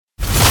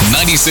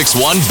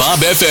96.1 Bob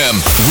FM.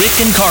 Rick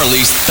and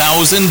Carly's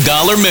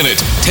 $1,000 Minute.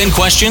 10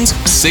 questions,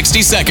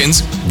 60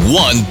 seconds,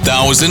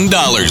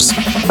 $1,000.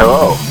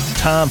 Hello.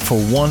 Time for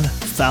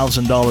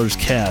 $1,000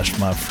 cash,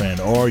 my friend.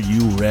 Are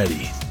you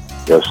ready?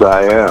 Yes,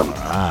 I am. All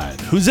right.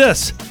 Who's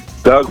this?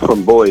 Doug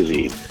from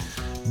Boise.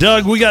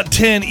 Doug, we got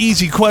 10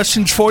 easy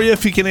questions for you.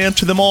 If you can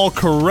answer them all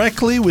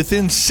correctly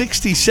within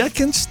 60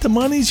 seconds, the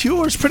money's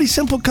yours. Pretty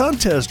simple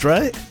contest,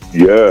 right?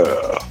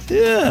 Yeah.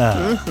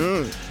 Yeah.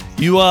 Mm-hmm.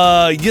 You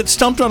get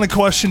stumped on a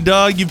question,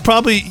 Doug.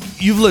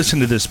 You've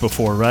listened to this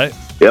before, right?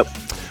 Yep.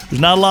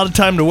 There's not a lot of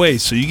time to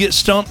waste. So you get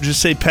stumped,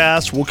 just say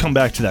pass. We'll come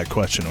back to that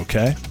question,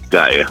 okay?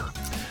 Got you.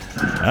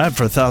 All right,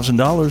 for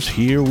 $1,000,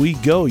 here we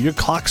go. Your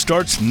clock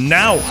starts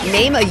now.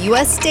 Name a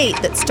U.S.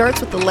 state that starts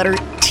with the letter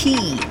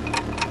T.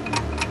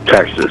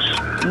 Texas.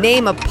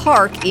 Name a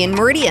park in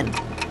Meridian.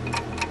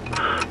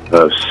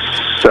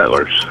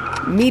 Settlers.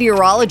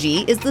 Meteorology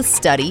is the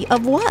study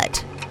of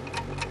what?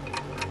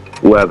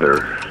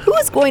 Weather. Who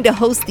is going to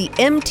host the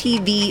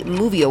MTV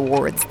Movie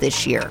Awards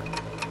this year?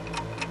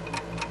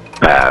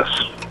 Pass.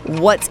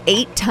 What's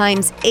 8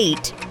 times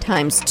 8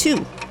 times 2?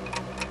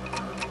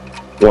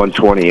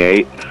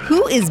 128.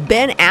 Who is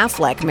Ben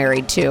Affleck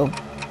married to?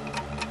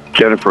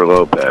 Jennifer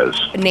Lopez.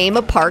 Name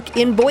a park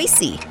in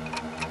Boise.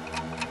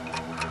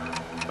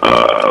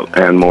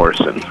 Ann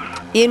Morrison.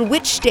 In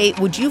which state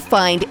would you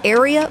find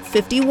Area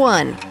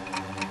 51?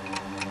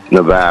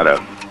 Nevada.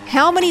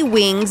 How many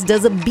wings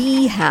does a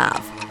bee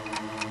have?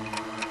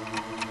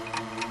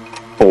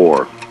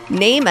 4.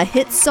 Name a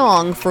hit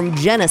song from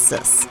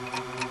Genesis.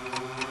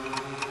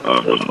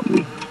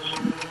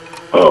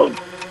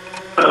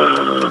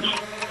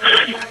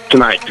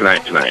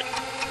 Tonight.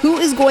 Who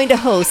is going to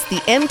host the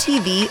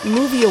MTV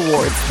Movie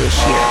Awards this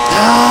year?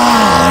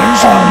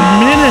 There's a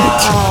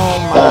minute.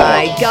 Oh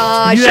my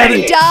gosh. You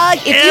had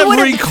Doug,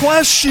 Every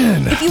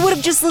question. if you would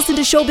have just listened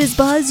to Showbiz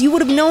Buzz, you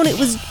would have known it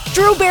was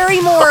Drew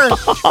Barrymore.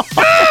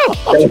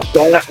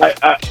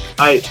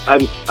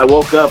 I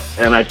woke up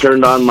and I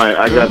turned on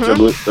I got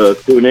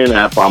the Tune In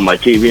app on my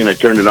TV and I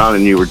turned it on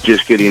and you were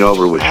just getting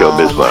over with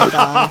Showbiz Buzz.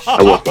 Gosh.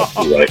 I woke up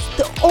too late.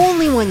 The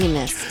only one you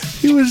missed.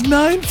 He was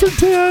 9 for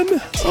 10.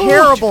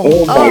 Terrible.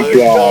 Oh my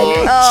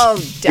God. Oh,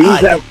 These Doug.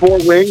 have 4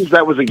 wings?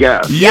 That was a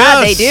guess.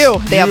 Yeah, Yes, they do.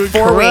 They you have were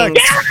 4 correct.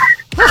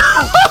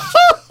 wings.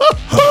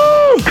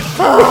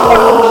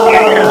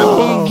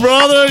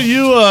 Brother,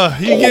 you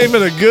gave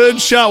it a good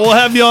shot. We'll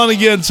have you on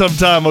again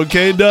sometime,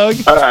 okay, Doug?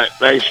 All right.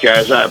 Thanks,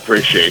 guys. I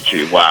appreciate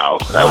you. Wow.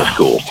 That was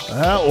cool.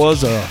 That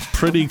was a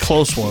pretty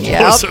close one,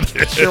 Yep, wasn't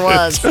it? sure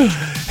was.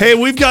 Hey,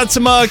 we've got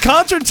some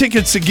concert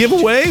tickets to give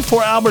away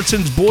for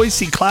Albertson's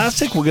Boise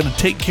Classic. We're going to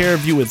take care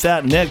of you with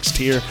that next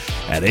here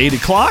at 8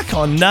 o'clock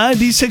on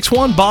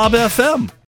 96.1 Bob FM.